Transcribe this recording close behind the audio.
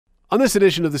On this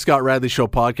edition of the Scott Radley Show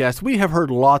podcast, we have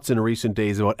heard lots in recent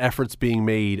days about efforts being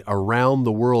made around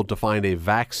the world to find a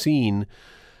vaccine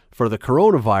for the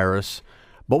coronavirus.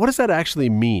 But what does that actually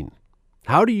mean?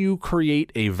 How do you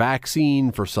create a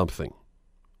vaccine for something?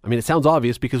 I mean, it sounds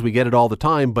obvious because we get it all the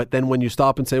time, but then when you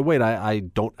stop and say, wait, I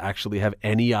don't actually have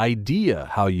any idea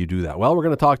how you do that. Well, we're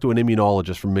going to talk to an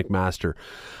immunologist from McMaster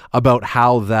about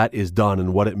how that is done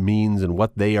and what it means and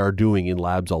what they are doing in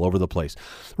labs all over the place.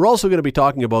 We're also going to be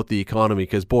talking about the economy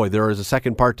because, boy, there is a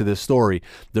second part to this story.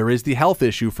 There is the health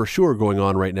issue for sure going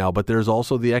on right now, but there's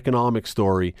also the economic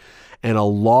story and a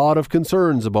lot of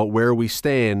concerns about where we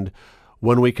stand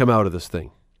when we come out of this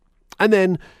thing. And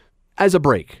then, as a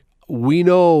break, we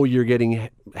know you're getting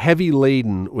heavy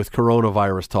laden with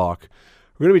coronavirus talk.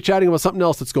 We're going to be chatting about something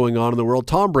else that's going on in the world.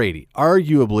 Tom Brady,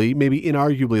 arguably, maybe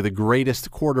inarguably, the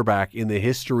greatest quarterback in the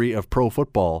history of pro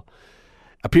football,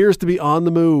 appears to be on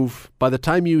the move. By the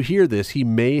time you hear this, he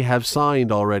may have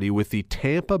signed already with the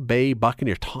Tampa Bay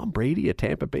Buccaneers. Tom Brady, a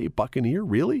Tampa Bay Buccaneer?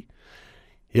 Really?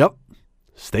 Yep.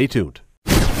 Stay tuned.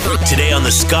 Today on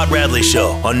the Scott Radley Show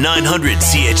on 900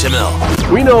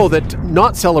 CHML. We know that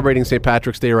not celebrating St.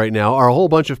 Patrick's Day right now are a whole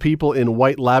bunch of people in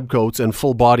white lab coats and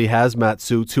full-body hazmat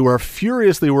suits who are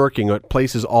furiously working at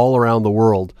places all around the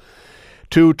world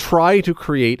to try to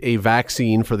create a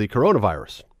vaccine for the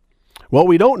coronavirus. What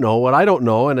we don't know, what I don't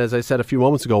know, and as I said a few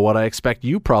moments ago, what I expect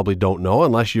you probably don't know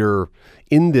unless you're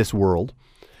in this world,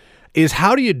 is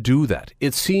how do you do that?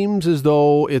 It seems as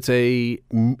though it is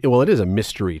a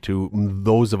mystery to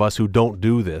those of us who don't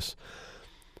do this,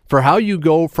 for how you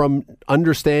go from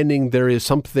understanding there is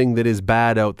something that is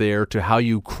bad out there to how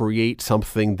you create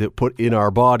something that put in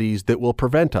our bodies that will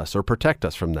prevent us or protect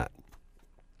us from that.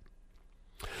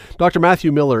 Dr.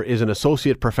 Matthew Miller is an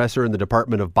associate professor in the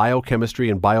Department of Biochemistry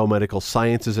and Biomedical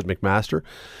Sciences at McMaster.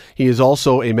 He is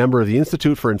also a member of the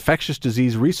Institute for Infectious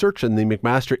Disease Research and the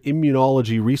McMaster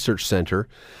Immunology Research Centre.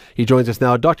 He joins us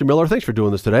now. Dr. Miller, thanks for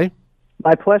doing this today.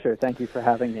 My pleasure. Thank you for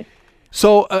having me.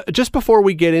 So just before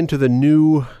we get into the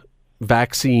new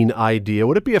vaccine idea,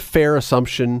 would it be a fair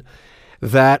assumption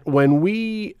that when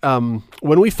we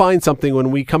find something,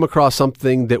 when we come across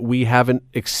something that we haven't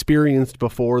experienced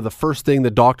before, the first thing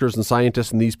that doctors and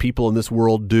scientists and these people in this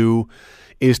world do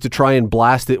is to try and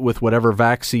blast it with whatever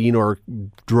vaccine or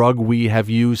drug we have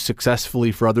used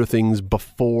successfully for other things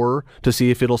before to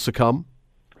see if it'll succumb?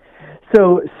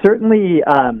 So certainly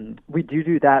we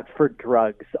do that for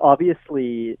drugs.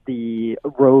 Obviously, the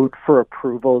road for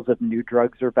approvals of new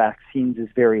drugs or vaccines is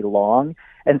very long.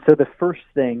 And so the first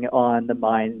thing on the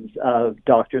minds of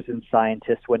doctors and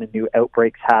scientists when a new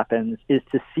outbreak happens is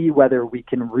to see whether we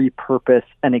can repurpose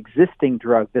an existing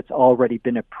drug that's already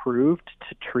been approved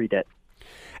to treat it.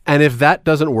 And if that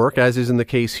doesn't work, as is in the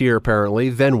case here apparently,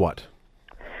 then what?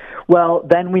 Well,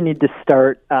 then we need to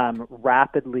start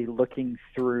rapidly looking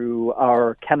through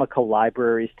our chemical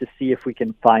libraries to see if we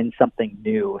can find something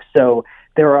new. So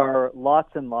there are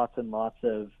lots and lots and lots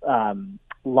of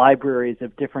libraries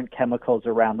of different chemicals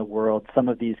around the world. Some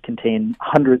of these contain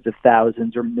hundreds of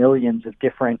thousands or millions of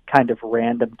different kind of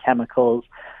random chemicals.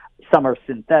 Some are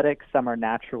synthetic, some are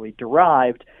naturally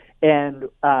derived. And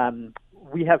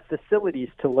we have facilities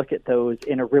to look at those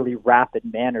in a really rapid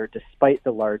manner, despite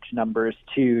the large numbers,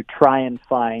 to try and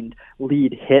find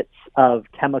lead hits of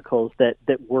chemicals that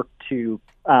work to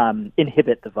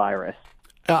inhibit the virus.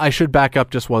 I should back up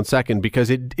just 1 second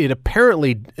because it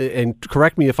apparently, and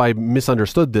correct me if I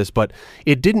misunderstood this, but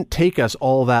it didn't take us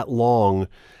all that long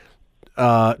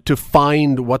to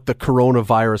find what the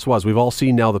coronavirus was. We've all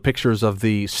seen now the pictures of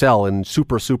the cell and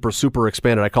super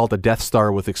expanded. I call it the Death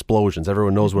Star with explosions.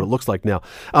 Everyone knows what it looks like now.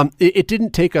 It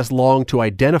didn't take us long to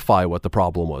identify what the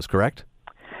problem was, correct?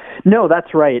 No,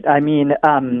 that's right. I mean,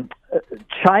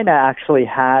 China actually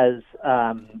has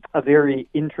a very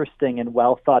interesting and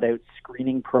well-thought-out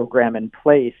screening program in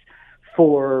place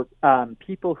for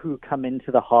people who come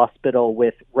into the hospital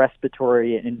with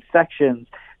respiratory infections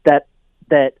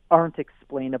that aren't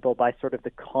explainable by sort of the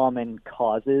common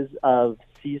causes of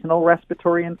seasonal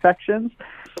respiratory infections.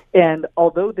 And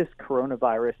although this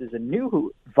coronavirus is a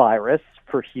new virus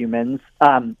for humans,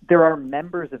 there are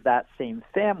members of that same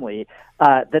family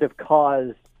that have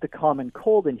caused the common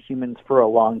cold in humans for a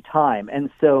long time.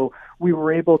 And so we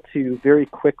were able to very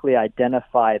quickly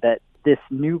identify that this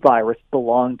new virus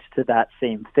belonged to that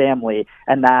same family,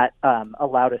 and that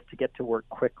allowed us to get to work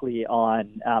quickly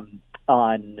on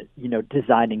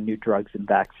designing new drugs and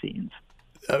vaccines.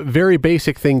 A very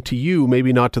basic thing to you,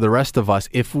 maybe not to the rest of us.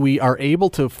 If we are able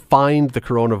to find the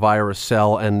coronavirus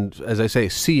cell and, as I say,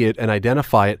 see it and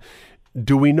identify it,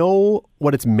 do we know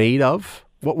what it's made of?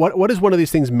 What is one of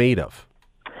these things made of?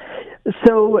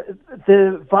 So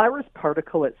the virus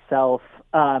particle itself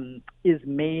is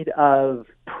made of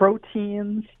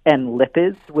proteins and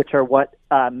lipids, which are what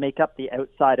make up the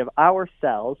outside of our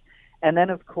cells. And then,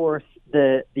 of course,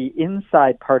 the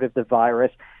inside part of the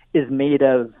virus is made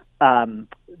of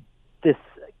this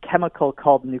chemical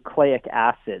called nucleic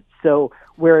acid. So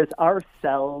whereas our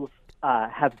cells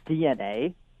have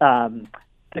DNA,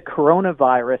 the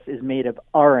coronavirus is made of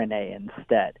RNA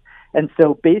instead. And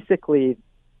so basically,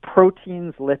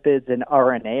 proteins, lipids, and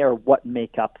RNA are what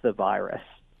make up the virus.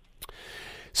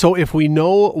 So if we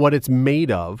know what it's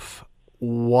made of,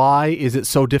 why is it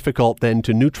so difficult then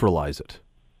to neutralize it?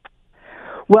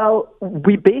 Well,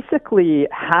 we basically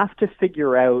have to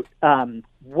figure out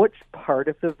which part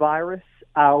of the virus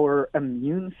our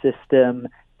immune system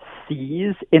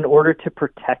sees in order to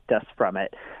protect us from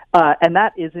it. And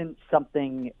that isn't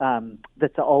something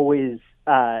that's always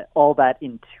all that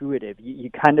intuitive. You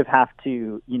kind of have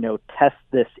to, test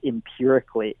this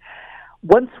empirically.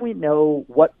 Once we know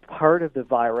what part of the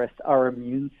virus our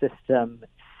immune system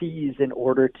sees in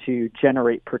order to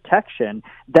generate protection,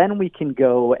 then we can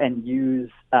go and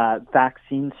use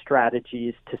vaccine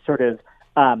strategies to sort of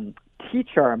teach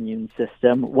our immune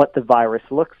system what the virus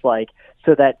looks like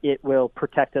so that it will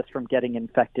protect us from getting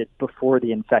infected before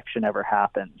the infection ever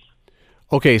happens.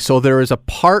 Okay, so there is a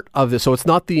part of this. So it's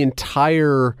not the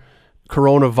entire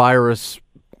coronavirus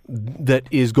that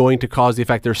is going to cause the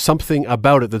effect. There's something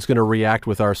about it that's going to react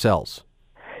with our cells.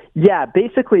 Yeah,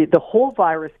 basically the whole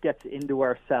virus gets into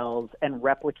our cells and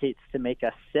replicates to make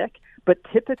us sick, but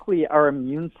typically our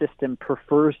immune system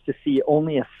prefers to see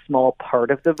only a small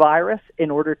part of the virus in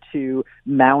order to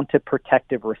mount a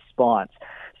protective response.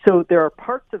 So there are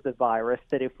parts of the virus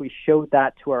that if we showed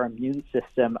that to our immune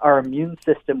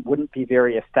system wouldn't be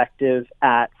very effective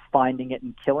at finding it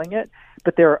and killing it.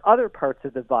 But there are other parts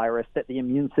of the virus that the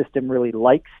immune system really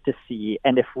likes to see.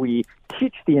 And if we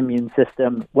teach the immune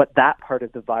system what that part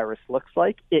of the virus looks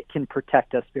like, it can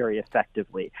protect us very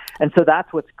effectively. And so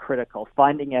that's what's critical,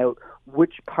 finding out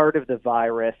which part of the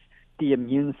virus the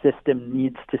immune system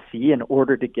needs to see in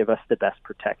order to give us the best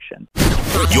protection.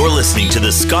 You're listening to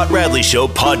the Scott Radley Show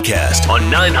podcast on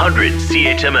 900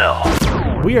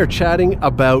 CHML. We are chatting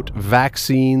about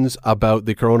vaccines, about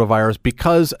the coronavirus,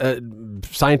 because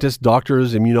scientists,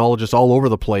 doctors, immunologists all over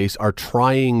the place are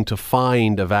trying to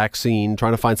find a vaccine,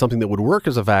 trying to find something that would work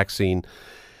as a vaccine.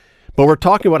 But we're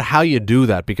talking about how you do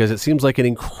that because it seems like an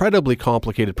incredibly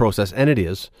complicated process, and it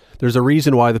is. There's a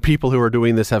reason why the people who are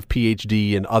doing this have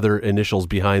PhD and other initials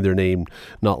behind their name,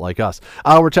 not like us.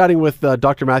 We're chatting with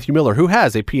Dr. Matthew Miller, who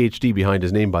has a PhD behind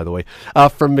his name, by the way,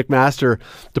 from McMaster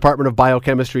Department of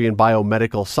Biochemistry and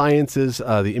Biomedical Sciences, the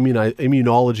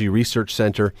Immunology Research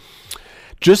Centre.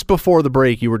 Just before the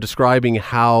break, you were describing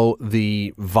how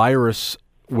the virus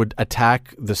would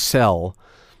attack the cell.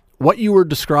 What you were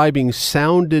describing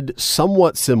sounded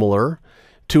somewhat similar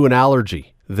to an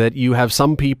allergy, that you have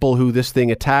some people who this thing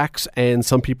attacks and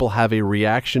some people have a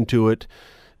reaction to it.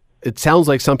 It sounds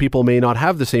like some people may not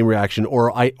have the same reaction,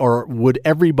 or would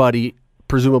everybody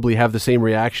presumably have the same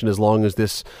reaction as long as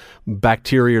this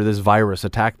bacteria or this virus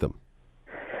attacked them?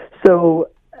 So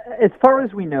as far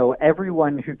as we know,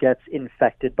 everyone who gets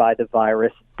infected by the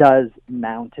virus does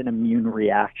mount an immune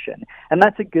reaction. And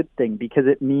that's a good thing because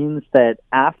it means that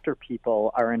after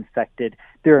people are infected,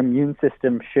 their immune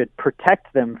system should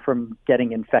protect them from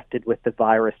getting infected with the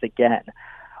virus again.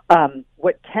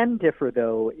 What can differ,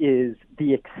 though, is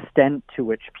the extent to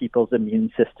which people's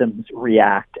immune systems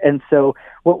react. And so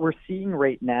what we're seeing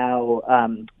right now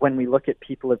when we look at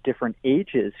people of different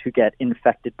ages who get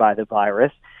infected by the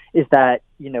virus is that,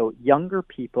 younger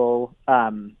people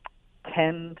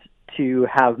tend to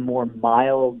have more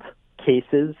mild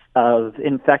cases of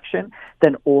infection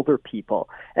than older people.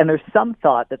 And there's some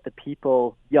thought that the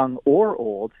people, young or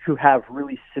old, who have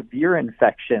really severe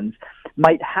infections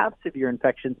might have severe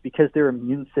infections because their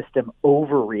immune system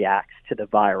overreacts to the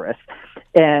virus.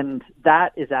 And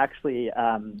that is actually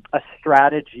a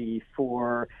strategy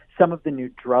for some of the new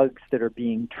drugs that are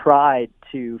being tried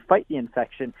to fight the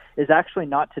infection is actually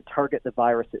not to target the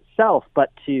virus itself, but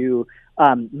to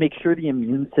make sure the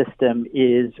immune system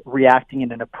is reacting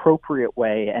in an appropriate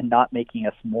way and not making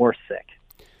us more sick.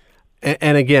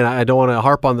 And again, I don't want to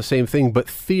harp on the same thing, but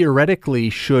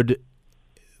theoretically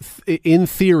in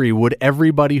theory, would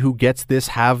everybody who gets this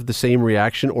have the same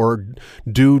reaction or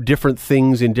do different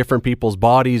things in different people's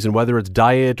bodies, and whether it's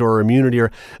diet or immunity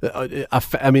or,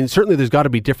 certainly there's got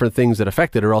to be different things that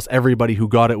affect it, or else everybody who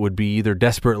got it would be either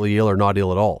desperately ill or not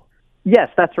ill at all. Yes,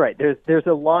 that's right. There's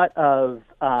a lot of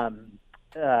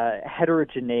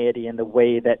heterogeneity in the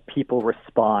way that people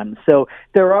respond. So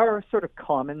there are sort of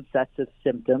common sets of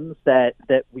symptoms that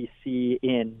we see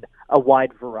in a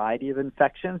wide variety of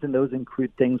infections, and those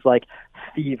include things like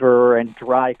fever and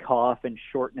dry cough and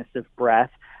shortness of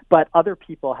breath. But other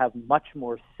people have much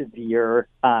more severe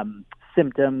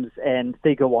symptoms, and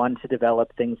they go on to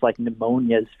develop things like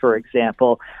pneumonias, for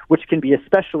example, which can be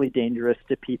especially dangerous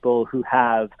to people who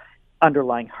have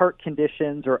underlying heart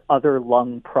conditions or other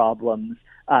lung problems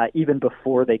even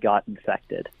before they got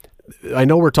infected. I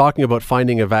know we're talking about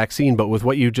finding a vaccine, but with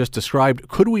what you just described,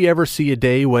 could we ever see a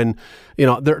day when,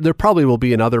 there probably will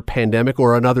be another pandemic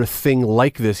or another thing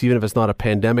like this, even if it's not a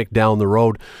pandemic down the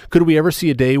road. Could we ever see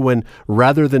a day when,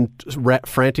 rather than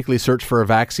frantically search for a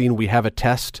vaccine, we have a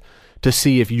test to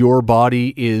see if your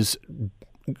body is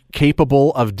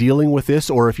capable of dealing with this,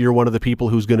 or if you're one of the people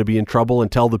who's going to be in trouble,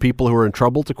 and tell the people who are in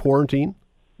trouble to quarantine?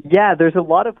 Yeah, there's a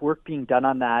lot of work being done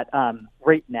on that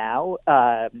right now,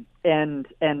 and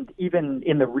even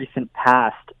in the recent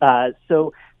past.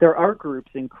 So there are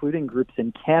groups, including groups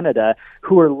in Canada,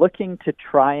 who are looking to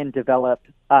try and develop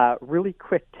really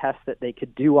quick tests that they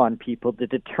could do on people to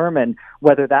determine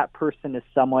whether that person is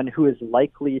someone who is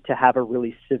likely to have a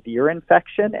really severe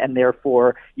infection and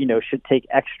therefore, should take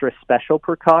extra special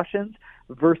precautions,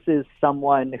 versus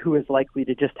someone who is likely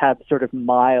to just have sort of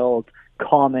mild,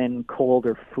 common cold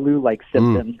or flu-like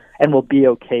symptoms and will be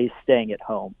okay staying at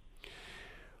home.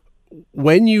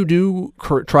 When you do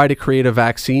try to create a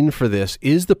vaccine for this,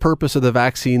 is the purpose of the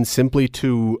vaccine simply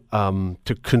to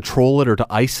control it or to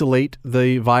isolate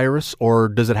the virus, or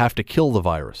does it have to kill the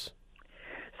virus?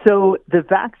 So the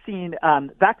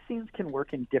vaccines can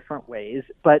work in different ways,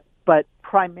 but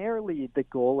primarily the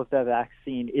goal of the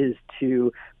vaccine is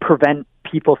to prevent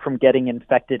people from getting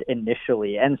infected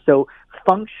initially. And so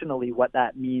functionally what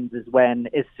that means is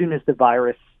as soon as the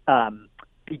virus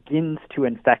begins to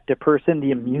infect a person,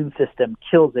 the immune system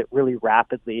kills it really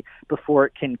rapidly before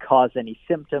it can cause any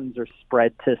symptoms or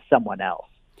spread to someone else.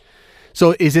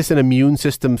 So is this an immune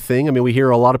system thing? I mean, we hear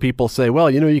a lot of people say, well,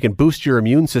 you can boost your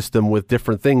immune system with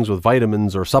different things, with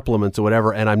vitamins or supplements or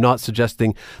whatever, and I'm not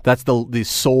suggesting that's the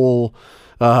sole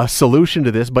solution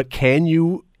to this, but can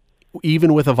you,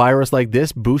 even with a virus like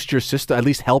this, boost your system, at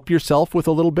least help yourself with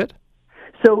a little bit?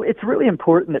 So it's really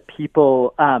important that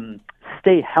people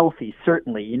stay healthy,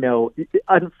 certainly.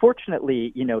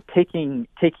 Unfortunately,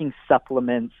 taking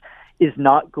supplements is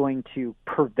not going to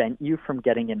prevent you from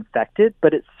getting infected,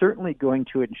 but it's certainly going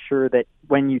to ensure that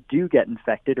when you do get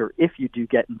infected, or if you do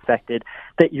get infected,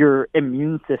 that your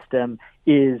immune system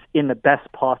is in the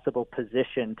best possible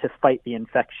position to fight the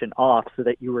infection off so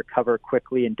that you recover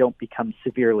quickly and don't become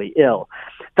severely ill.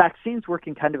 Vaccines work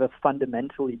in kind of a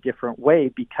fundamentally different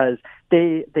way because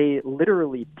they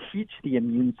literally teach the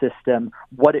immune system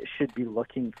what it should be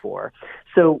looking for.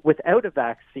 So without a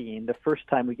vaccine, the first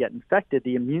time we get infected,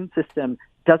 the immune system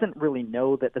doesn't really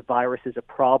know that the virus is a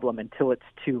problem until it's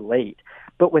too late.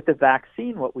 But with the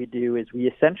vaccine, what we do is we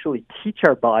essentially teach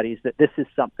our bodies that this is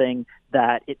something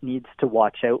that it needs to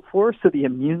watch out for, so the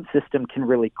immune system can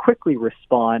really quickly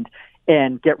respond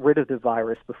and get rid of the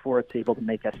virus before it's able to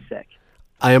make us sick.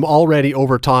 I am already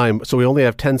over time, so we only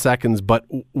have 10 seconds, but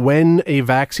when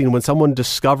someone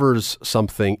discovers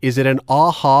something, is it an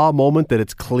aha moment that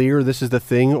it's clear this is the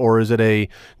thing, or is it a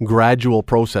gradual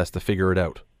process to figure it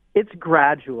out? It's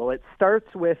gradual. It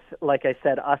starts with, like I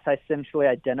said, us essentially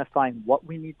identifying what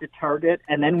we need to target,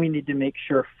 and then we need to make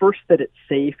sure first that it's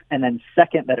safe, and then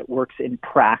second that it works in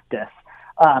practice.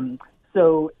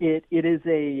 So it is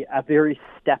a very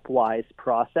stepwise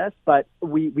process, but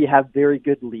we have very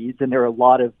good leads, and there are a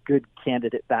lot of good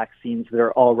candidate vaccines that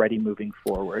are already moving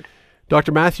forward.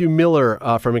 Dr. Matthew Miller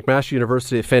from McMaster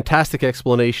University, a fantastic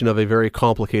explanation of a very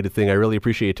complicated thing. I really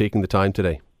appreciate you taking the time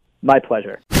today. My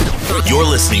pleasure. You're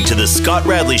listening to the Scott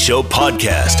Radley Show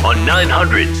podcast on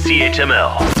 900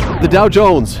 CHML. The Dow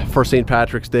Jones for St.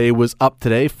 Patrick's Day was up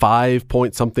today,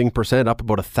 5-point-something%, up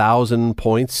about 1,000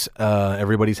 points.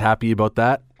 Everybody's happy about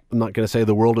that. I'm not going to say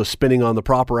the world is spinning on the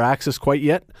proper axis quite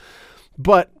yet,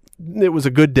 but it was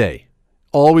a good day.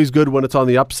 Always good when it's on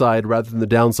the upside rather than the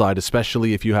downside,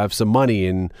 especially if you have some money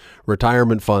in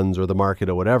retirement funds or the market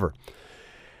or whatever.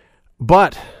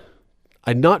 But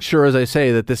I'm not sure, as I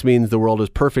say, that this means the world is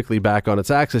perfectly back on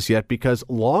its axis yet, because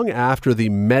long after the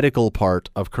medical part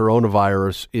of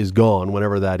coronavirus is gone,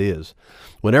 whenever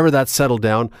that's settled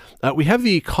down, we have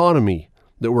the economy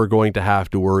that we're going to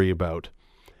have to worry about.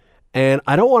 And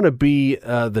I don't want to be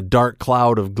the dark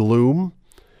cloud of gloom,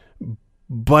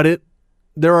 but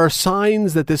there are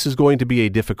signs that this is going to be a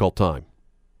difficult time.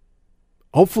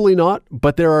 Hopefully not,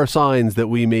 but there are signs that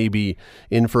we may be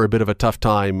in for a bit of a tough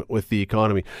time with the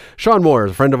economy. Sean Moir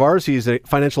is a friend of ours. He's a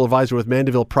financial advisor with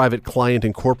Mandeville Private Client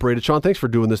Incorporated. Sean, thanks for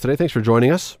doing this today. Thanks for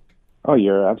joining us. Oh,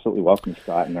 you're absolutely welcome,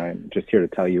 Scott. And I'm just here to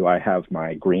tell you I have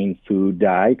my green food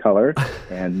dye color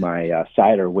and my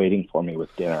cider waiting for me with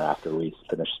dinner after we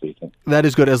finish speaking. That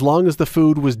is good. As long as the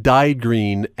food was dyed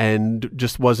green and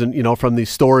just wasn't, from the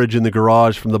storage in the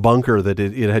garage, from the bunker, that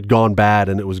it had gone bad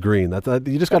and it was green.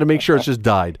 You just got to make sure it's just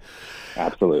dyed.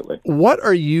 Absolutely. What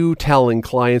are you telling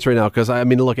clients right now? Because,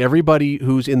 look, everybody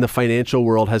who's in the financial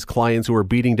world has clients who are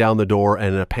beating down the door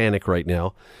and in a panic right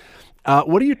now.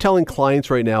 What are you telling clients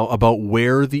right now about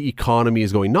where the economy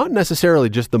is going? Not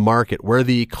necessarily just the market, where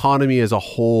the economy as a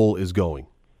whole is going.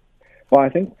 Well, I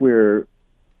think we're,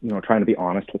 trying to be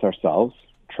honest with ourselves,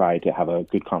 try to have a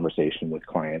good conversation with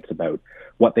clients about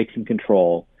what they can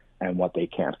control and what they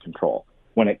can't control.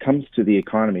 When it comes to the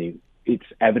economy, it's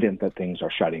evident that things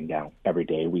are shutting down every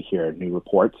day. We hear new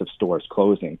reports of stores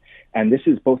closing. And this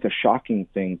is both a shocking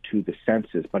thing to the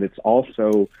senses, but it's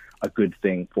also a good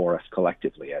thing for us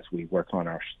collectively as we work on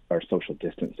our social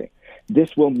distancing.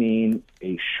 This will mean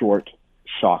a short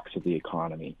shock to the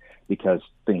economy because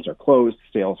things are closed,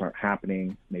 sales aren't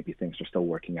happening, maybe things are still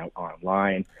working out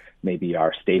online, maybe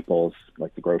our staples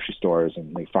like the grocery stores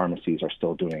and the pharmacies are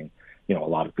still doing, a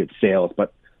lot of good sales,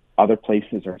 but other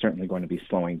places are certainly going to be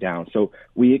slowing down. So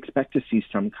we expect to see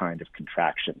some kind of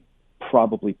contraction,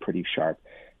 probably pretty sharp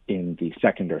in the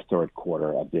second or third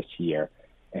quarter of this year.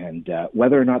 And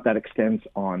whether or not that extends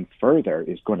on further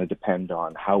is going to depend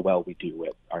on how well we do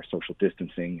with our social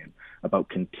distancing and about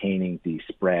containing the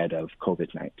spread of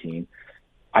COVID-19.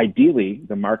 Ideally,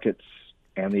 the markets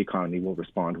and the economy will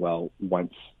respond well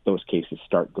once those cases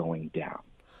start going down.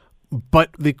 But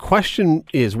the question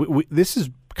is, this is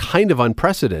kind of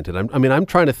unprecedented. I'm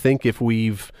trying to think if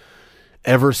we've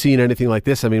ever seen anything like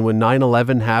this. When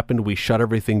 9/11 happened, we shut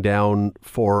everything down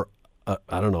for,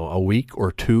 a week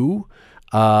or two.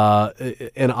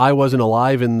 And I wasn't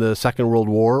alive in the Second World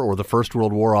War or the First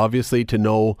World War, obviously, to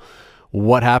know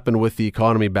what happened with the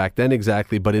economy back then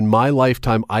exactly. But in my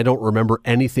lifetime, I don't remember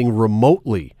anything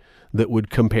remotely that would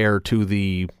compare to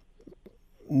the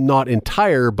not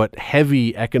entire but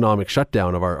heavy economic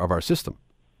shutdown of our system.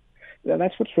 Yeah,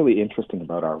 that's what's really interesting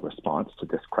about our response to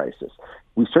this crisis.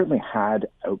 We certainly had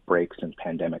outbreaks and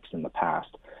pandemics in the past.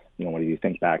 When you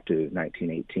think back to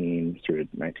 1918 through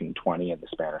 1920 and the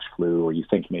Spanish flu, or you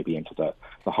think maybe into the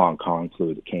Hong Kong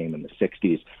flu that came in the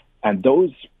 60s, and those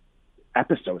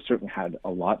episodes certainly had a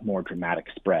lot more dramatic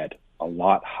spread, a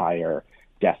lot higher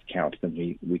death count than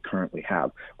we currently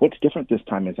have. What's different this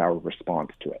time is our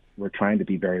response to it. We're trying to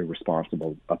be very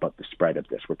responsible about the spread of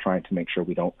this. We're trying to make sure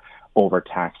we don't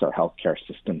overtax our healthcare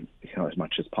system as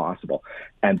much as possible.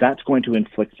 And that's going to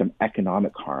inflict some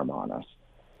economic harm on us.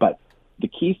 But the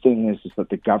key thing is that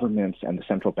the governments and the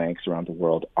central banks around the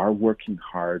world are working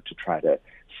hard to try to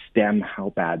stem how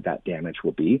bad that damage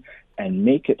will be and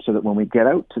make it so that when we get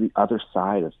out to the other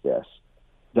side of this,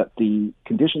 that the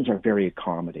conditions are very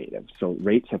accommodative. So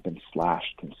rates have been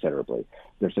slashed considerably.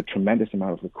 There's a tremendous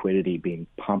amount of liquidity being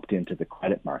pumped into the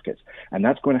credit markets, and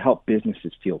that's going to help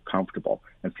businesses feel comfortable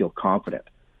and feel confident.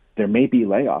 There may be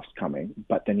layoffs coming,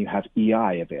 but then you have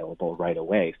EI available right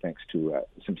away thanks to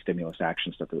some stimulus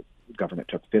actions that the government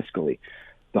took fiscally.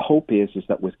 The hope is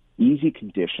that with easy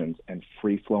conditions and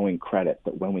free-flowing credit,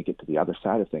 that when we get to the other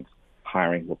side of things,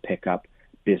 hiring will pick up,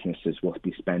 businesses will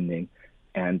be spending,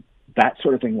 and that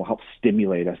sort of thing will help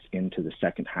stimulate us into the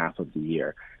second half of the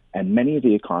year. And many of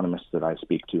the economists that I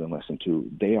speak to and listen to,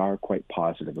 they are quite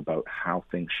positive about how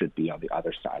things should be on the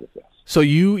other side of this. So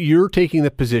you're taking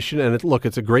the position, and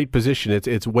it's a great position.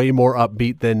 It's way more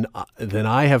upbeat than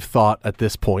I have thought at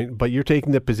this point. But you're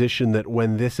taking the position that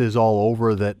when this is all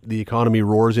over, that the economy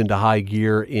roars into high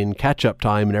gear in catch-up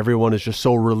time, and everyone is just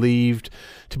so relieved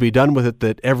to be done with it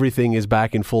that everything is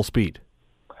back in full speed.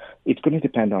 It's going to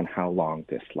depend on how long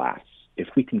this lasts. If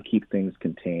we can keep things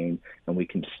contained and we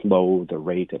can slow the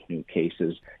rate of new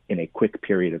cases in a quick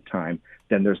period of time,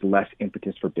 then there's less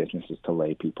impetus for businesses to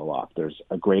lay people off. There's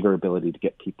a greater ability to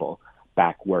get people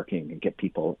back working and get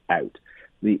people out.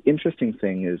 The interesting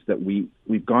thing is that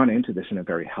we've gone into this in a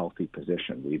very healthy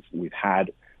position. We've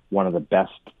had one of the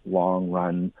best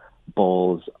long-run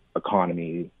bulls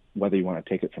economy, whether you want to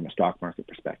take it from a stock market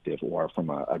perspective or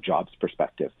from a jobs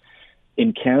perspective.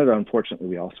 In Canada, unfortunately,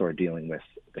 we also are dealing with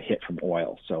the hit from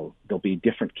oil. So there'll be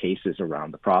different cases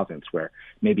around the province where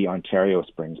maybe Ontario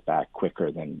springs back quicker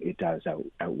than it does out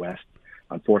west,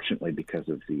 unfortunately, because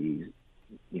of the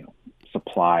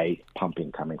supply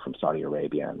pumping coming from Saudi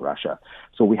Arabia and Russia.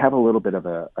 So we have a little bit of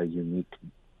a unique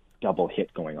double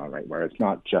hit going on, right, where it's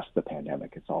not just the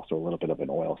pandemic, it's also a little bit of an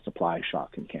oil supply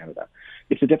shock in Canada.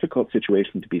 It's a difficult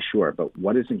situation to be sure, but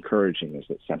what is encouraging is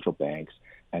that central banks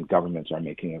and governments are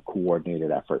making a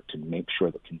coordinated effort to make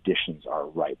sure the conditions are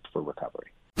ripe for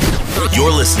recovery.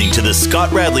 You're listening to the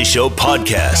Scott Radley Show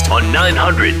podcast on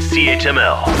 900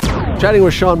 CHML. Chatting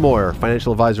with Sean Moir,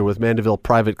 financial advisor with Mandeville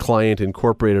Private Client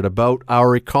Incorporated, about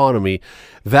our economy.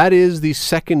 That is the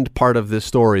second part of this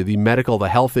story, the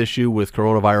health issue with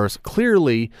coronavirus,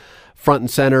 clearly front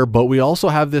and center, but we also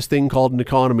have this thing called an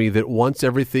economy that once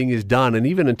everything is done, and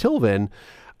even until then,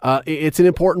 it's an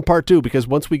important part too, because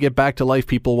once we get back to life,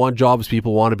 people want jobs,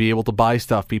 people want to be able to buy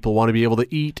stuff, people want to be able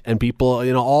to eat, and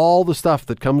people, all the stuff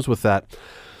that comes with that.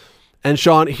 And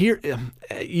Sean, here,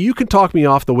 you can talk me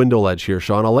off the window ledge here,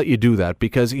 Sean. I'll let you do that,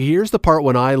 because here's the part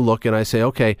when I look and I say,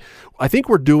 okay, I think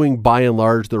we're doing by and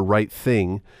large the right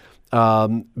thing,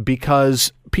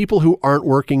 because people who aren't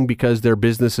working because their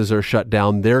businesses are shut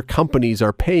down, their companies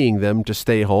are paying them to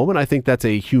stay home. And I think that's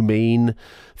a humane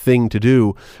thing to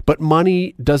do. But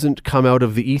money doesn't come out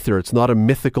of the ether. It's not a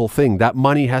mythical thing. That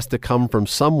money has to come from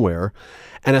somewhere.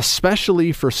 And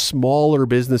especially for smaller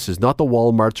businesses, not the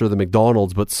Walmarts or the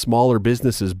McDonald's, but smaller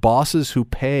businesses, bosses who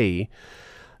pay,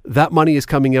 that money is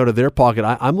coming out of their pocket.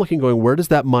 I'm looking going, where does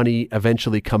that money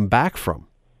eventually come back from?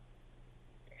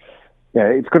 Yeah,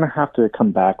 it's going to have to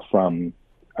come back from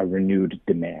a renewed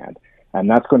demand. And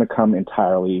that's going to come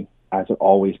entirely, as it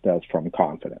always does, from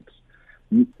confidence.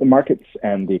 The markets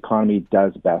and the economy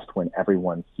does best when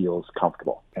everyone feels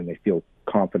comfortable and they feel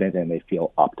confident and they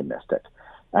feel optimistic.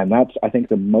 And that's, I think,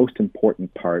 the most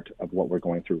important part of what we're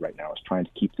going through right now is trying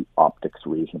to keep the optics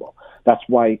reasonable. That's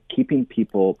why keeping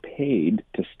people paid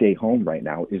to stay home right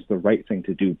now is the right thing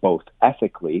to do, both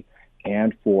ethically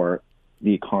and for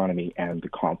the economy and the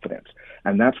confidence.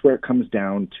 And that's where it comes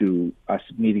down to us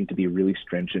needing to be really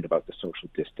stringent about the social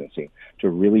distancing, to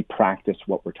really practice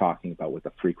what we're talking about with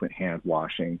the frequent hand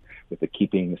washing, with the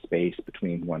keeping the space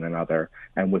between one another,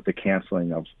 and with the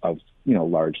canceling of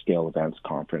large scale events,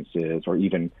 conferences, or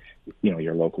even,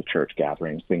 your local church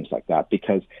gatherings, things like that.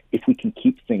 Because if we can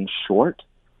keep things short,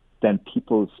 then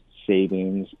people's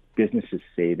savings, businesses'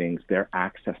 savings, their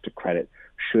access to credit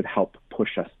should help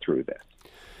push us through this.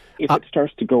 If it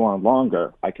starts to go on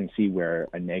longer, I can see where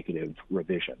a negative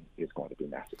revision is going to be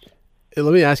necessary.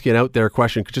 Let me ask you an out there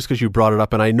question, just because you brought it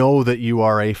up, and I know that you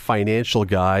are a financial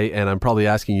guy, and I'm probably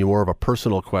asking you more of a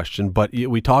personal question, but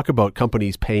we talk about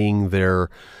companies paying their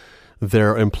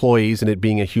employees and it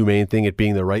being a humane thing, it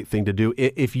being the right thing to do.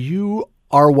 If you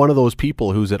are one of those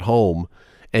people who's at home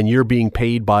and you're being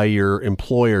paid by your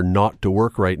employer not to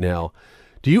work right now,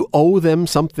 do you owe them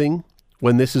something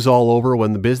when this is all over,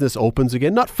 when the business opens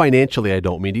again? Not financially, I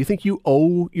don't mean. Do you think you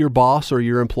owe your boss or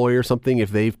your employer something if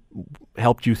they've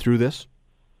helped you through this?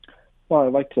 Well, I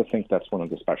like to think that's one of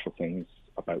the special things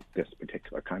about this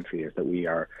particular country is that we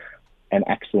are an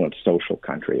excellent social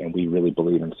country and we really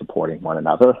believe in supporting one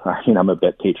another. I mean, I'm a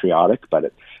bit patriotic, but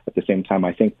at the same time,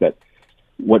 I think that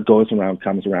what goes around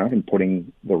comes around, and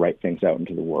putting the right things out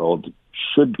into the world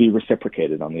should be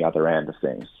reciprocated on the other end of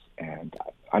things. And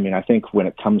I mean, I think when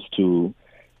it comes to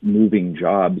moving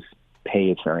jobs, pay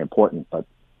is very important, but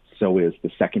so is the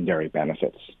secondary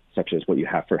benefits, such as what you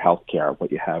have for healthcare,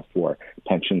 what you have for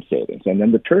pension savings, and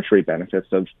then the tertiary benefits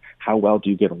of how well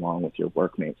do you get along with your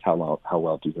workmates, how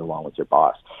well do you get along with your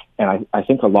boss. And I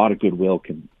think a lot of goodwill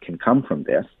can come from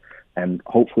this, and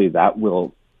hopefully that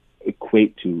will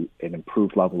equate to an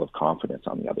improved level of confidence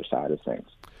on the other side of things.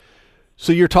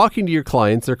 So you're talking to your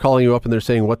clients, they're calling you up and they're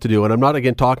saying what to do. And I'm not,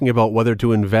 again, talking about whether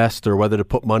to invest or whether to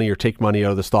put money or take money out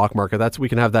of the stock market. We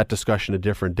can have that discussion a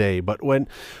different day. But when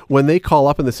they call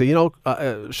up and they say,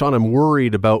 Sean, I'm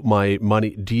worried about my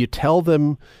money, do you tell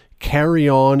them carry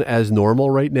on as normal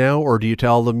right now? Or do you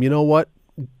tell them, you know what,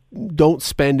 don't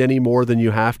spend any more than you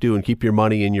have to and keep your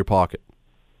money in your pocket?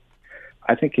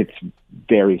 I think it's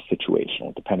very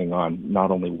situational, depending on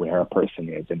not only where a person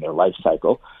is in their life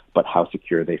cycle, but how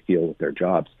secure they feel with their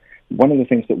jobs. One of the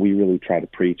things that we really try to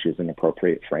preach is an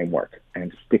appropriate framework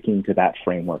and sticking to that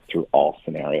framework through all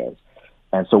scenarios.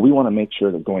 And so we want to make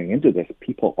sure that going into this,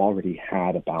 people already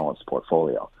had a balanced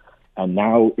portfolio. And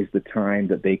now is the time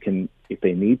that they can, if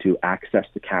they need to, access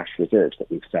the cash reserves that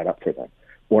we've set up for them,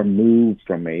 or move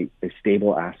from a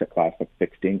stable asset class like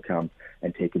fixed income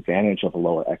and take advantage of a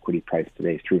lower equity price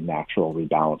today through natural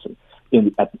rebalancing.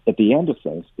 At the end of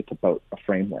things, it's about a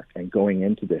framework. And going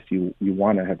into this, you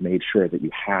want to have made sure that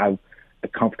you have a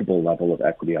comfortable level of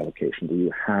equity allocation, that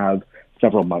you have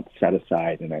several months set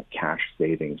aside in a cash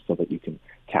savings so that you can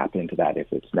tap into that if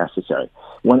it's necessary.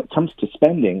 When it comes to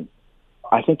spending,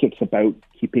 I think it's about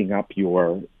keeping up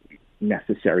your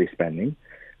necessary spending,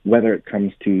 whether it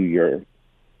comes to your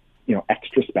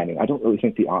extra spending, I don't really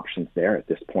think the option's there at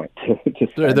this point.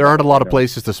 There aren't a lot of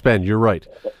places to spend. You're right.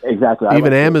 Exactly.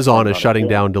 Even Amazon is shutting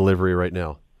down delivery right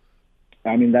now.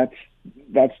 I mean,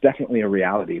 that's definitely a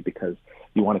reality because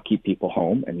you want to keep people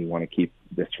home and you want to keep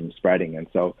this from spreading. And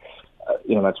so,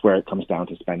 that's where it comes down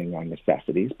to spending on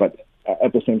necessities. But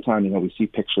at the same time, we see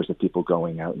pictures of people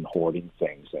going out and hoarding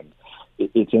things. And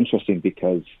it's interesting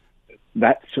because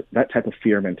that type of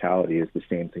fear mentality is the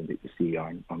same thing that you see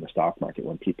on the stock market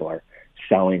when people are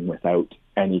selling without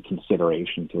any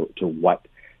consideration to what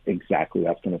exactly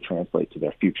that's going to translate to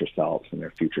their future selves and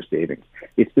their future savings.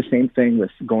 It's the same thing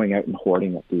with going out and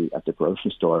hoarding at the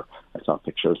grocery store. I saw a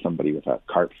picture of somebody with a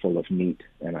cart full of meat,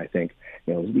 and I think,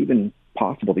 is it even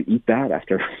possible to eat that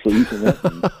after freezing it?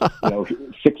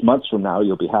 And, 6 months from now,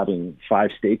 you'll be having 5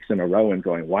 steaks in a row and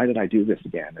going, why did I do this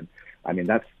again? And I mean,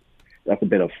 that's a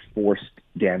bit of forced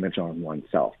damage on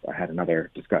oneself. I had another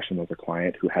discussion with a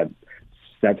client who had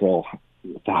several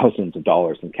thousands of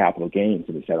dollars in capital gains,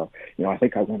 and he said, I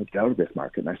think I want to get out of this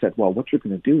market. And I said, well, what you're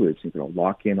going to do is you're going to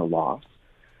lock in a loss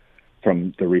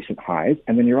from the recent highs,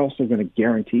 and then you're also going to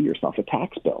guarantee yourself a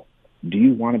tax bill. Do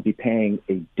you want to be paying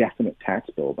a definite tax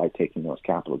bill by taking those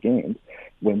capital gains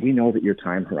when we know that your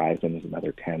time horizon is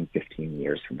another 10, 15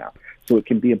 years from now? So it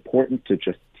can be important to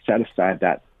just set aside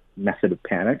that method of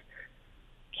panic,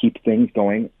 keep things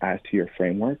going as to your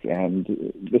framework. And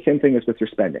the same thing is with your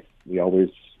spending. We always,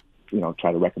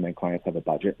 try to recommend clients have a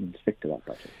budget and stick to that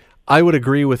budget. I would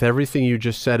agree with everything you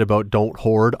just said about don't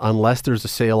hoard unless there's a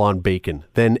sale on bacon.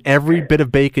 Then every bit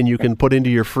of bacon you can put into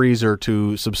your freezer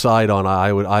to subside on,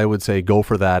 I would say go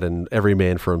for that, and every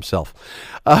man for himself.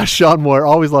 Sean Moir,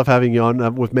 always love having you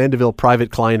on. With Mandeville Private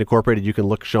Client Incorporated, you can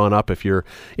look Sean up if you're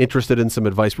interested in some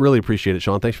advice. Really appreciate it,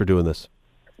 Sean. Thanks for doing this.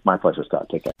 My pleasure, Scott.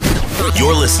 Take care.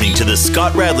 You're listening to the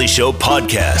Scott Radley Show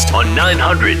podcast on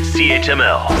 900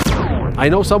 CHML. I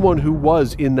know someone who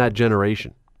was in that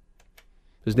generation.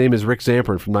 His name is Rick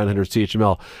Zamperin from 900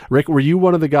 CHML. Rick, were you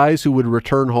one of the guys who would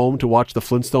return home to watch the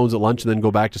Flintstones at lunch and then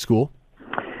go back to school?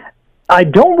 I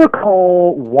don't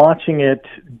recall watching it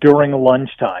during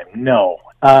lunchtime, no.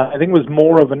 I think it was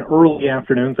more of an early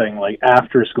afternoon thing, like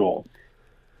after school.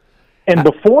 And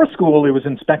before school, it was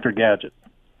Inspector Gadget.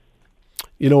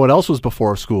 You know what else was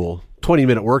before school?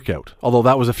 20-minute workout, although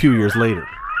that was a few years later.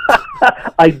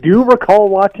 I do recall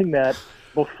watching that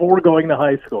before going to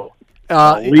high school.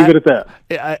 Leave it at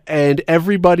that. And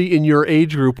everybody in your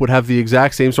age group would have the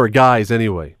exact same story. Guys,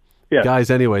 anyway. Yeah. Guys,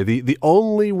 anyway. The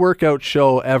only workout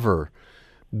show ever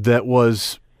that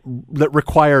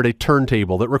required a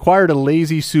turntable, that required a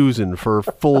Lazy Susan for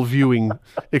full viewing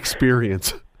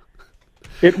experience.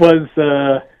 It was,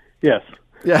 yes.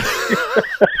 Yeah.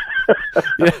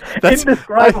 Yeah, that's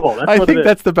indescribable. I think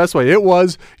that's the best way. It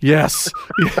was, yes.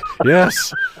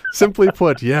 Yes. Simply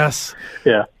put, yes.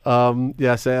 Yeah.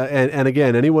 Yes. And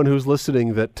again, anyone who's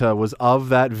listening that was of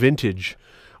that vintage,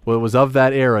 was of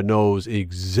that era, knows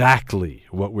exactly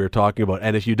what we're talking about.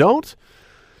 And if you don't,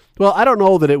 well, I don't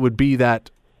know that it would be that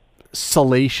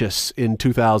salacious in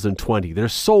 2020.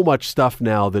 There's so much stuff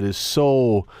now that is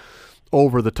so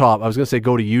over the top. I was going to say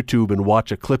go to YouTube and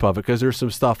watch a clip of it because there's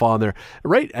some stuff on there.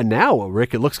 Right and now,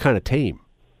 Rick, it looks kind of tame.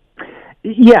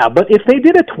 Yeah, but if they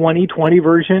did a 2020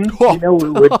 version, it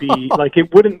would be like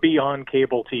it wouldn't be on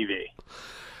cable TV.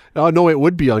 Oh, no, it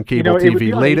would be on cable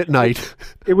TV late at night.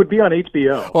 It would be on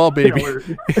HBO. Oh, baby.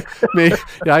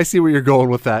 Yeah, I see where you're going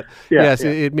with that. Yeah, yes,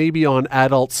 yeah. It may be on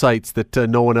adult sites that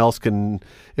no one else can.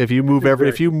 If you move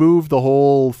the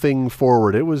whole thing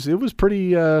forward, it was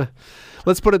pretty.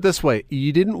 Let's put it this way.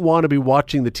 You didn't want to be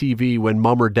watching the TV when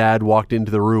mom or dad walked into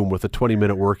the room with a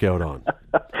 20-minute workout on.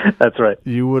 That's right.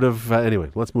 You would have... anyway,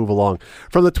 let's move along.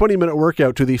 From the 20-minute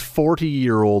workout to the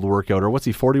 40-year-old workout, or what's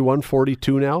he, 41,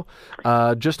 42 now?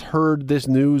 Just heard this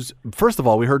news. First of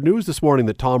all, we heard news this morning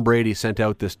that Tom Brady sent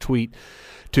out this tweet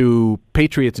to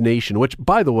Patriots Nation, which,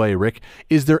 by the way, Rick,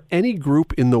 is there any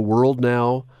group in the world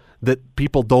now that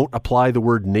people don't apply the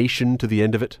word nation to the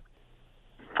end of it?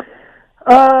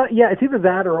 Yeah, it's either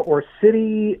that or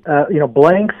city,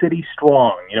 blank city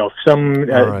strong. Some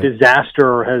right.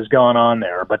 Disaster has gone on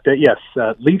there. But yes,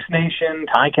 Leafs Nation,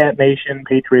 Ticat Nation,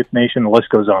 Patriots Nation, the list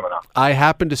goes on and on. I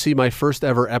happened to see my first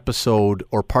ever episode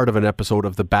or part of an episode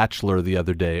of The Bachelor the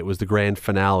other day. It was the grand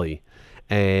finale.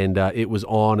 And it was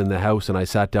on in the house, and I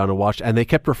sat down and watched. And they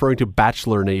kept referring to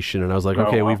Bachelor Nation, and I was like,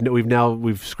 okay, wow.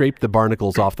 we've scraped the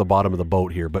barnacles off the bottom of the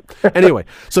boat here. But anyway,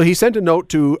 so he sent a note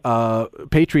to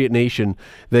Patriot Nation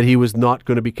that he was not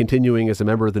going to be continuing as a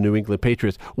member of the New England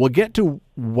Patriots. We'll get to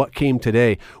what came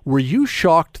today. Were you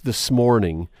shocked this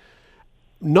morning,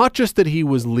 not just that he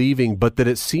was leaving, but that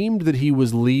it seemed that he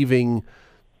was leaving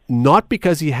not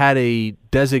because he had a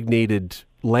designated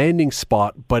landing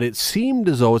spot, but it seemed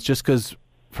as though it's just because,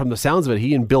 from the sounds of it,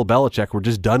 he and Bill Belichick were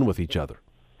just done with each other.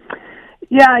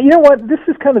 Yeah, you know what? This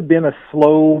has kind of been a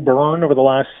slow burn over the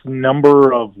last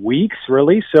number of weeks,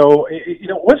 really. So, it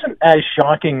wasn't as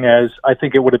shocking as I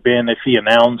think it would have been if he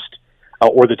announced,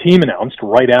 or the team announced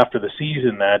right after the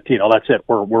season that, that's it,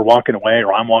 we're walking away,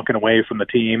 or I'm walking away from the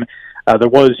team. There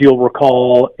was, you'll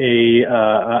recall,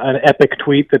 an epic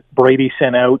tweet that Brady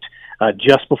sent out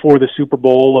just before the Super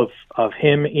Bowl of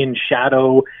him in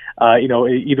shadow,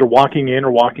 either walking in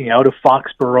or walking out of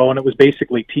Foxborough, and it was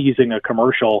basically teasing a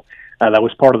commercial that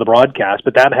was part of the broadcast.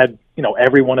 But that had,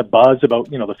 everyone a buzz about,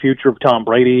 the future of Tom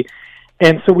Brady.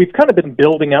 And so we've kind of been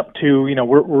building up to,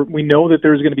 we know that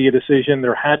there's going to be a decision.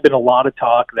 There had been a lot of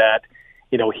talk that,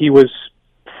 he was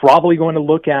probably going to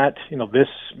look at, this,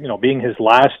 being his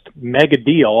last mega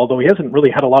deal, although he hasn't really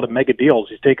had a lot of mega deals.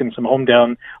 He's taken some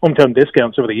hometown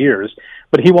discounts over the years,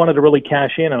 but he wanted to really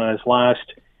cash in on his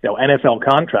last, NFL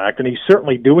contract, and he's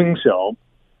certainly doing so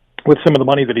with some of the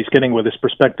money that he's getting with his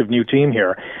prospective new team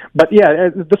here. But yeah,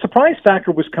 the surprise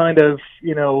factor was kind of,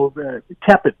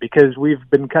 tepid, because we've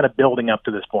been kind of building up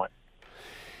to this point.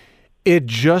 It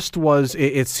just was,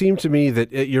 it seemed to me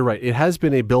that, you're right, it has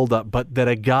been a build-up, but that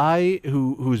a guy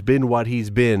who's been what he's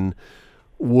been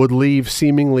would leave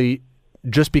seemingly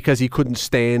just because he couldn't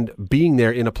stand being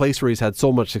there in a place where he's had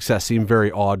so much success seemed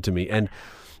very odd to me. And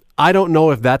I don't know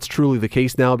if that's truly the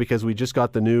case now, because we just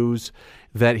got the news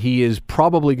that he is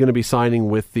probably going to be signing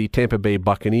with the Tampa Bay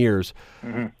Buccaneers.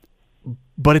 Mm-hmm.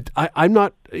 But I'm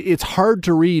not. It's hard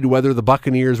to read whether the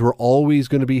Buccaneers were always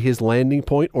going to be his landing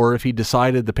point, or if he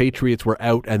decided the Patriots were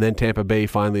out and then Tampa Bay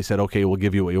finally said, "Okay, we'll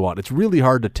give you what you want." It's really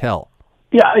hard to tell.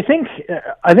 Yeah, I think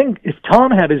if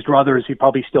Tom had his druthers, he'd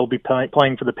probably still be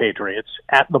playing for the Patriots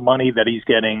at the money that he's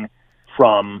getting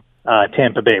from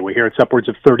Tampa Bay. We hear it's upwards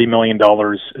of $30 million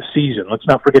a season. Let's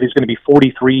not forget he's going to be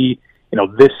 43,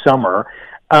 this summer.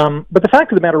 But the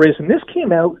fact of the matter is, and this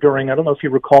came out during, I don't know if you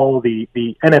recall, the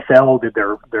NFL did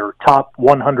their top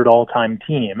 100 all-time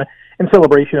team in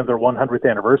celebration of their 100th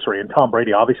anniversary, and Tom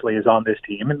Brady obviously is on this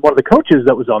team, and one of the coaches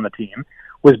that was on the team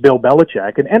was Bill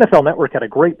Belichick, and NFL Network had a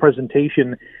great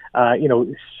presentation,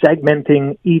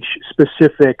 segmenting each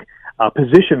specific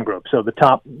position group, so the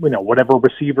top, whatever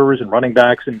receivers and running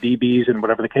backs and DBs and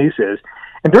whatever the case is.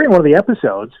 And during one of the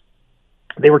episodes,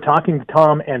 they were talking to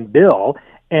Tom and Bill,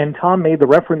 and Tom made the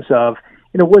reference of,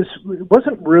 it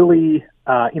wasn't really,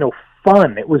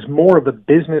 fun. It was more of a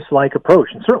business-like approach.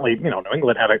 And certainly, New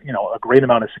England had a great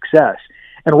amount of success.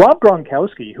 And Rob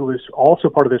Gronkowski, who is also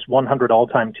part of this 100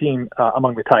 all-time team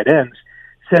among the tight ends,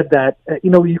 said that,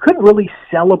 you couldn't really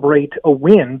celebrate a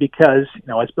win because,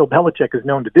 as Bill Belichick is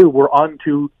known to do, we're on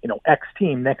to, X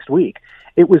team next week.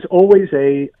 It was always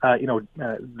they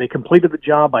completed the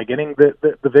job by getting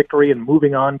the victory and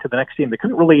moving on to the next team. They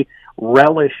couldn't really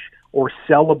relish or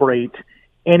celebrate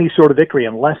any sort of victory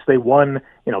unless they won,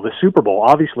 the Super Bowl.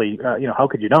 Obviously, how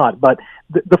could you not? But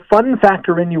the fun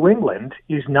factor in New England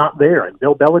is not there. And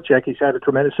Bill Belichick, he's had a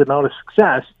tremendous amount of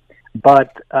success,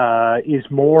 but is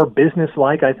more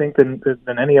business-like, I think, than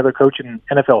any other coach in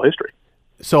NFL history.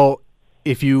 So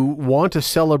if you want to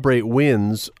celebrate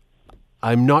wins,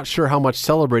 I'm not sure how much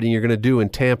celebrating you're going to do in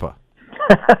Tampa.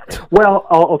 Well,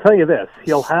 I'll tell you this.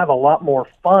 He'll have a lot more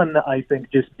fun, I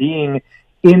think, just being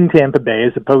in Tampa Bay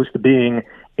as opposed to being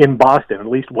in Boston, at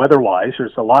least weather-wise.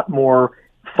 There's a lot more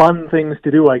fun things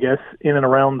to do, I guess, in and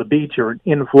around the beach or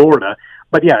in Florida.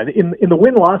 But yeah, in the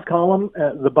win-loss column,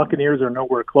 the Buccaneers are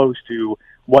nowhere close to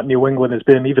what New England has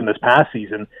been even this past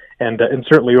season, and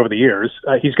certainly over the years.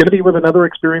 He's going to be with another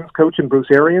experienced coach in Bruce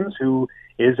Arians, who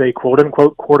is a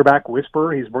quote-unquote quarterback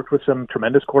whisperer. He's worked with some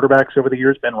tremendous quarterbacks over the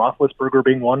years, Ben Roethlisberger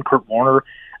being one, Kurt Warner,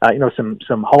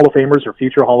 some Hall of Famers or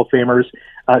future Hall of Famers.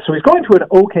 So he's going to an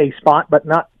okay spot, but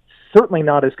certainly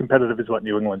not as competitive as what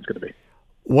New England's going to be.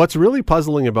 What's really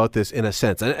puzzling about this, in a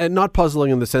sense, and not puzzling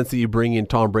in the sense that you bring in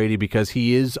Tom Brady, because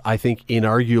he is, I think,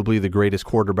 inarguably the greatest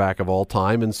quarterback of all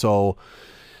time. And so,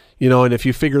 and if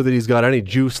you figure that he's got any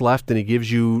juice left and he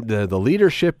gives you the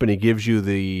leadership and he gives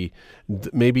you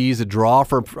maybe he's a draw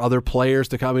for other players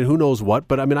to come in, who knows what.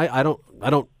 But I mean, I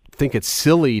don't think it's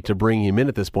silly to bring him in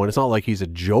at this point. It's not like he's a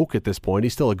joke at this point.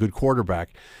 He's still a good quarterback.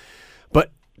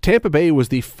 But Tampa Bay was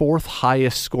the fourth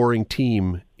highest scoring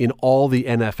team in all the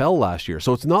NFL last year.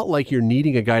 So it's not like you're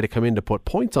needing a guy to come in to put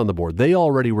points on the board. They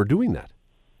already were doing that.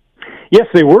 Yes,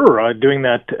 they were doing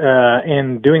that,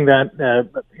 and doing that,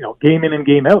 game in and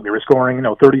game out. They were scoring,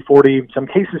 30, 40, some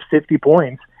cases 50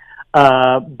 points.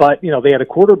 But, they had a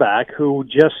quarterback who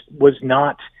just was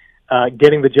not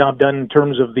getting the job done in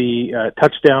terms of the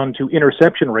touchdown to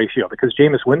interception ratio, because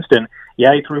Jameis Winston, he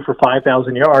threw for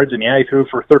 5,000 yards, and he threw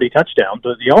for 30 touchdowns,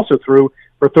 but he also threw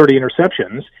for 30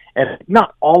 interceptions, and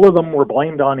not all of them were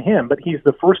blamed on him, but he's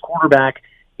the first quarterback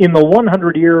in the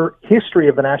 100-year history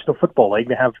of the National Football League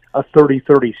to have a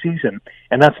 30-30 season.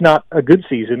 And that's not a good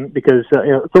season, because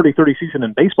 30-30 season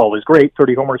in baseball is great,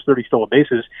 30 homers, 30 stolen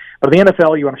bases. But in the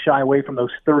NFL, you want to shy away from those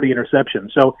 30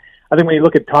 interceptions. So I think when you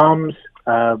look at Tom's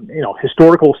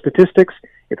historical statistics,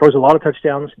 he throws a lot of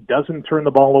touchdowns, doesn't turn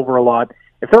the ball over a lot.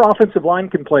 If their offensive line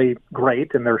can play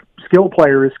great and their skill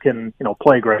players can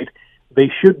play great,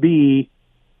 they should be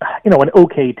an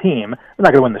okay team. They're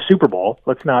not going to win the Super Bowl.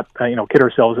 Let's not, kid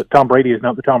ourselves that Tom Brady is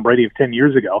not the Tom Brady of 10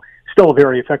 years ago. Still a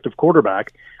very effective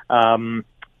quarterback.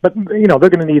 But, they're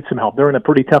going to need some help. They're in a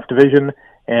pretty tough division,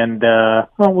 and,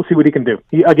 we'll see what he can do.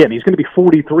 He's going to be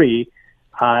 43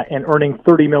 and earning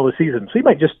 $30 million a season. So he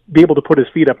might just be able to put his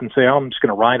feet up and say, I'm just going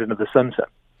to ride into the sunset.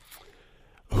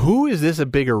 Who is this a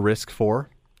bigger risk for?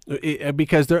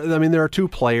 Because there are two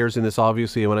players in this,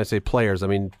 obviously. And when I say players, I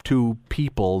mean two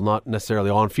people, not necessarily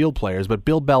on-field players, but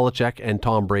Bill Belichick and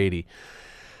Tom Brady.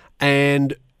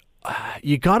 And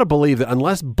you got to believe that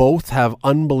unless both have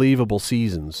unbelievable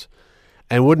seasons,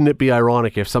 and wouldn't it be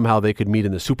ironic if somehow they could meet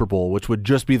in the Super Bowl, which would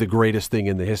just be the greatest thing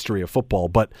in the history of football.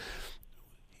 But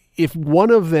if one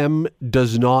of them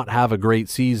does not have a great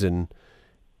season,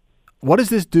 what does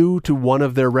this do to one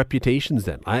of their reputations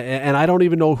then? I don't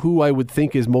even know who I would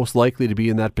think is most likely to be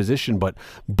in that position, but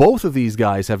both of these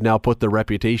guys have now put their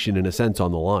reputation, in a sense,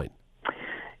 on the line.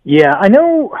 Yeah, I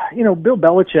know, Bill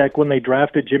Belichick, when they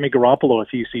drafted Jimmy Garoppolo a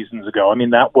few seasons ago,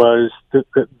 that was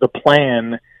the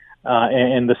plan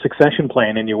and the succession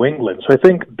plan in New England. So I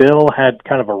think Bill had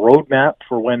kind of a roadmap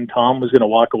for when Tom was going to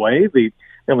walk away. The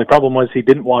only problem was he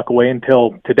didn't walk away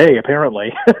until today,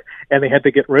 apparently, and they had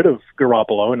to get rid of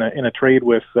Garoppolo in a trade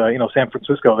with San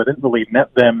Francisco that didn't really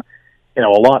net them a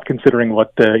lot, considering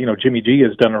what Jimmy G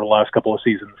has done over the last couple of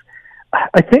seasons.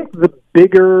 I think the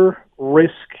bigger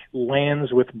risk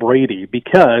lands with Brady,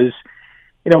 because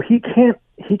he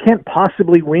can't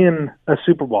possibly win a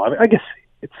Super Bowl. I guess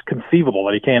it's conceivable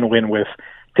that he can win with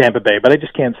Tampa Bay, but I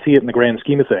just can't see it in the grand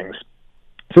scheme of things.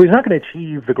 So he's not going to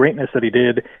achieve the greatness that he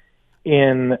did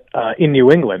in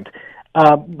New England.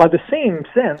 By the same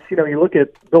sense, you look at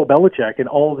Bill Belichick and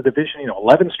all of the division,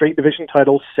 11 straight division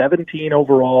titles, 17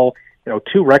 overall,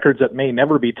 two records that may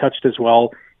never be touched as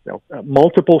well,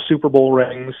 multiple Super Bowl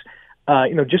rings,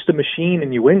 just a machine in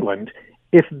New England.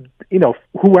 If,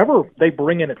 whoever they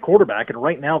bring in at quarterback, and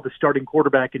right now the starting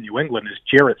quarterback in New England is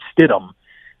Jarrett Stidham,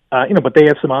 but they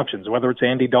have some options, whether it's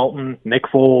Andy Dalton, Nick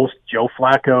Foles, Joe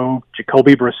Flacco,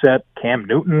 Jacoby Brissett, Cam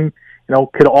Newton,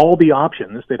 could all be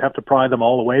options. They'd have to pry them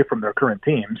all away from their current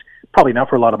teams, probably not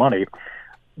for a lot of money.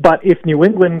 But if New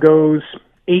England goes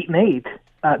 8-8,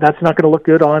 that's not going to look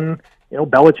good on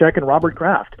Belichick and Robert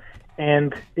Kraft.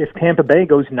 And if Tampa Bay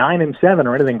goes 9-7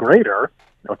 or anything greater,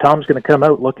 Tom's going to come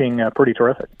out looking pretty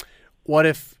terrific. What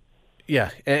if? Yeah,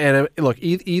 and look,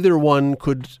 either one's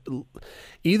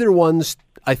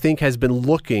I think has been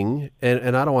looking,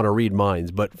 and I don't want to read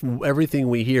minds, but everything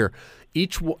we hear,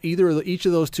 each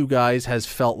of those two guys has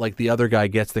felt like the other guy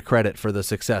gets the credit for the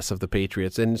success of the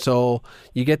Patriots. And so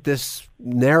you get this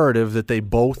narrative that they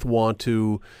both want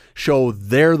to show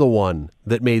they're the one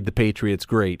that made the Patriots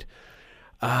great.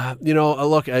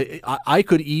 Look, I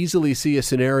could easily see a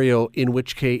scenario in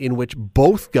which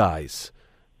both guys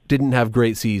didn't have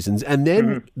great seasons, and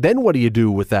then what do you do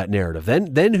with that narrative?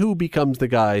 Then who becomes the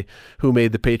guy who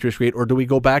made the Patriots great? Or do we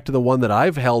go back to the one that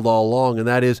I've held all along, and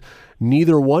that is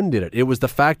neither one did it. It was the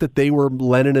fact that they were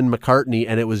Lennon and McCartney,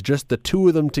 and it was just the two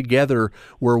of them together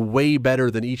were way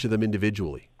better than each of them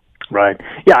individually. Right.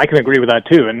 Yeah, I can agree with that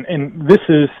too. And this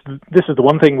is the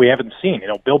one thing we haven't seen.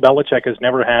 Bill Belichick has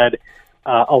never had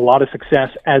a lot of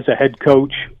success as a head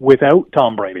coach without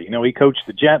Tom Brady. He coached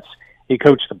the Jets, he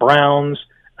coached the Browns.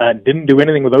 Didn't do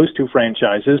anything with those two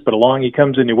franchises, but along he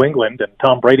comes in New England, and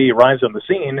Tom Brady arrives on the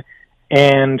scene,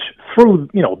 and through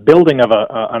building of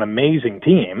an amazing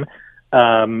team,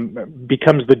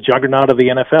 becomes the juggernaut of the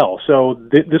NFL. So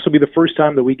this will be the first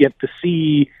time that we get to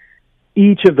see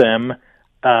each of them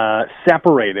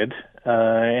separated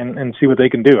and see what they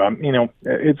can do.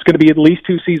 It's going to be at least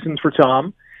 2 seasons for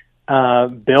Tom.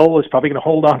 Bill is probably going to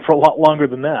hold on for a lot longer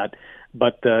than that,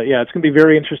 but it's going to be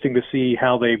very interesting to see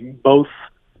how they both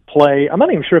play. I'm not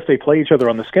even sure if they play each other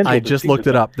on the schedule. I just looked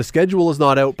it up. The schedule is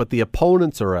not out, but the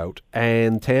opponents are out,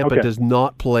 and Tampa does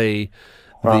not play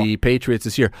the Patriots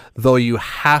this year. Though you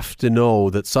have to know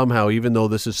that somehow, even though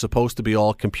this is supposed to be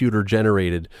all computer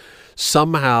generated,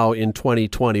 somehow in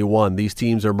 2021 these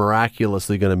teams are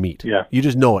miraculously going to meet. Yeah. You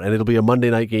just know it, and it'll be a Monday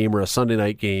night game or a Sunday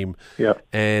night game. Yeah.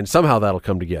 And somehow that'll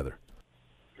come together.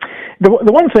 The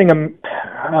one thing I'm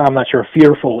not sure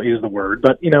fearful is the word,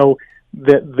 but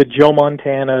the Joe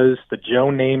Montanas, the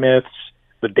Joe Namaths,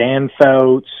 the Dan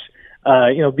Fouts,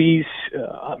 these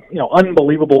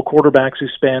unbelievable quarterbacks who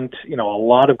spent a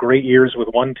lot of great years with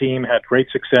one team, had great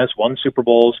success, won Super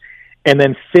Bowls, and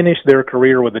then finished their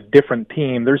career with a different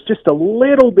team. There's just a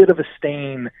little bit of a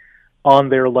stain on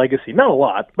their legacy. Not a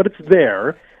lot, but it's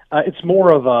there. It's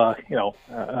more of a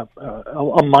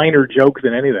minor joke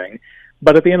than anything.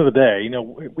 But at the end of the day,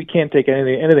 we can't take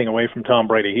anything away from Tom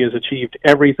Brady. He has achieved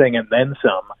everything and then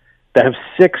some. To have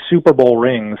 6 Super Bowl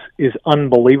rings is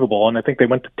unbelievable, and I think they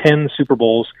went to 10 Super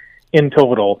Bowls in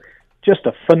total. Just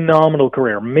a phenomenal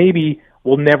career. Maybe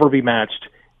will never be matched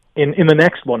in the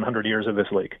next 100 years of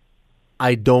this league.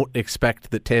 I don't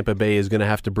expect that Tampa Bay is going to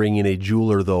have to bring in a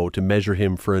jeweler, though, to measure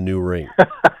him for a new ring.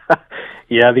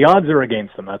 Yeah, the odds are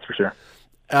against them, that's for sure.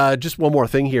 Just one more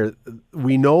thing here.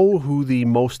 We know who the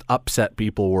most upset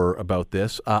people were about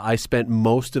this. I spent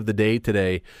most of the day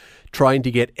today trying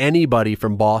to get anybody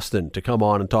from Boston to come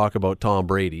on and talk about Tom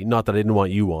Brady. Not that I didn't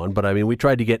want you on, but I mean, we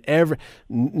tried to get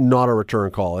not a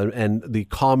return call. And the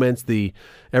comments,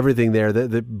 everything there.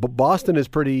 The Boston is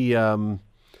pretty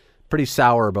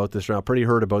sour about this now, pretty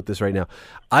hurt about this right now.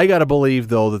 I got to believe,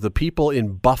 though, that the people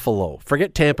in Buffalo,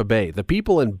 forget Tampa Bay, the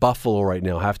people in Buffalo right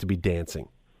now have to be dancing.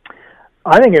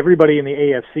 I think everybody in the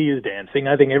AFC is dancing.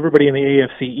 I think everybody in the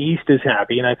AFC East is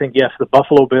happy. And I think, yes, the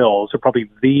Buffalo Bills are probably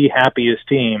the happiest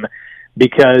team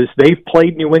because they've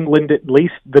played New England at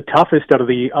least the toughest out of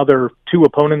the other 2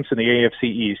 opponents in the AFC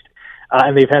East.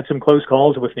 And they've had some close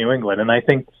calls with New England. And I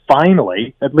think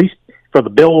finally, at least for the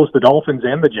Bills, the Dolphins,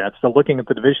 and the Jets, they're looking at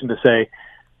the division to say,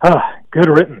 good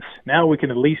riddance. Now we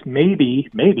can at least maybe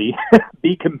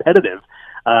be competitive.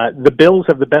 The Bills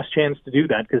have the best chance to do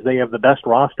that because they have the best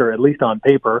roster, at least on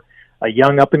paper. A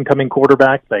young up-and-coming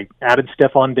quarterback. They added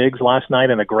Stephon Diggs last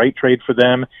night in a great trade for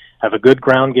them. Have a good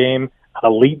ground game,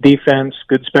 elite defense,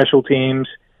 good special teams,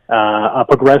 a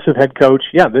progressive head coach.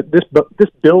 Yeah, this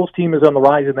Bills team is on the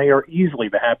rise, and they are easily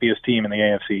the happiest team in the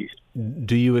AFC East.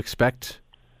 Do you expect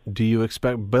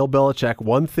Bill Belichick?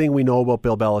 One thing we know about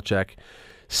Bill Belichick,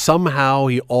 somehow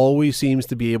he always seems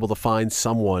to be able to find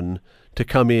someone to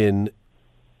come in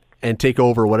and take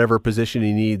over whatever position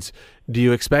he needs. Do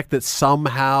you expect that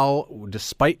somehow,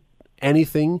 despite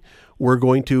anything, we're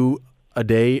going to a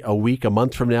day, a week, a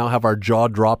month from now have our jaw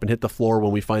drop and hit the floor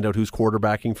when we find out who's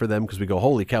quarterbacking for them because we go,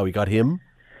 holy cow, we got him?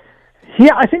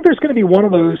 Yeah, I think there's going to be one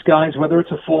of those guys, whether it's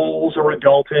a Foles or a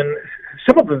Dalton,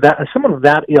 someone of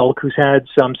that ilk who's had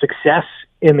some success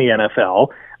in the NFL.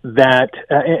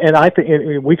 And I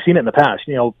think we've seen it in the past.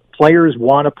 Players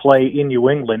want to play in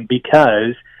New England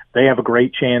because they have a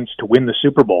great chance to win the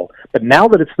Super Bowl. But now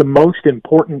that it's the most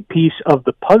important piece of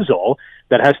the puzzle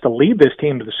that has to lead this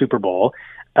team to the Super Bowl,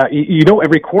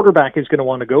 every quarterback is going to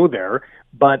want to go there.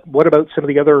 But what about some of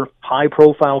the other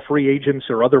high-profile free agents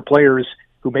or other players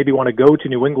who maybe want to go to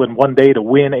New England one day to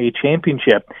win a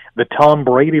championship? The Tom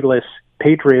Brady-less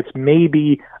Patriots may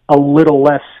be a little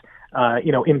less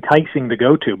enticing to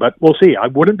go to. But we'll see. I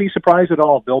wouldn't be surprised at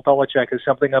all if Bill Belichick has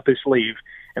something up his sleeve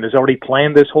and has already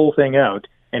planned this whole thing out,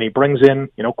 and he brings in,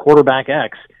 quarterback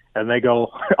X, and they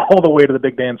go all the way to the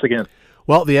big dance again.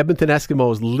 Well, the Edmonton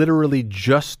Eskimos literally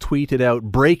just tweeted out,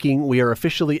 breaking, we are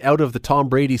officially out of the Tom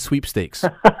Brady sweepstakes.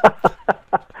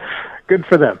 Good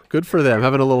for them. Good for them.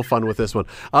 Having a little fun with this one.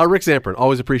 Rick Zamperin,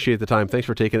 always appreciate the time. Thanks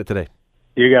for taking it today.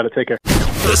 You got to take care.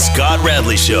 The Scott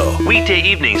Radley Show. Weekday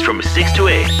evenings from 6 to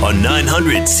 8 on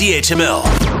 900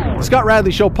 CHML. The Scott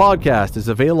Radley Show podcast is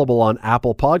available on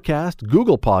Apple Podcast,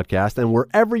 Google Podcast, and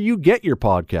wherever you get your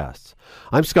podcasts.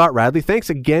 I'm Scott Radley. Thanks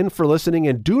again for listening,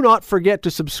 and do not forget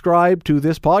to subscribe to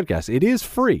this podcast. It is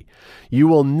free. You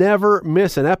will never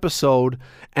miss an episode,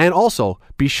 and also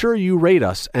be sure you rate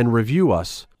us and review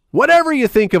us. Whatever you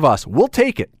think of us, we'll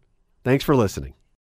take it. Thanks for listening.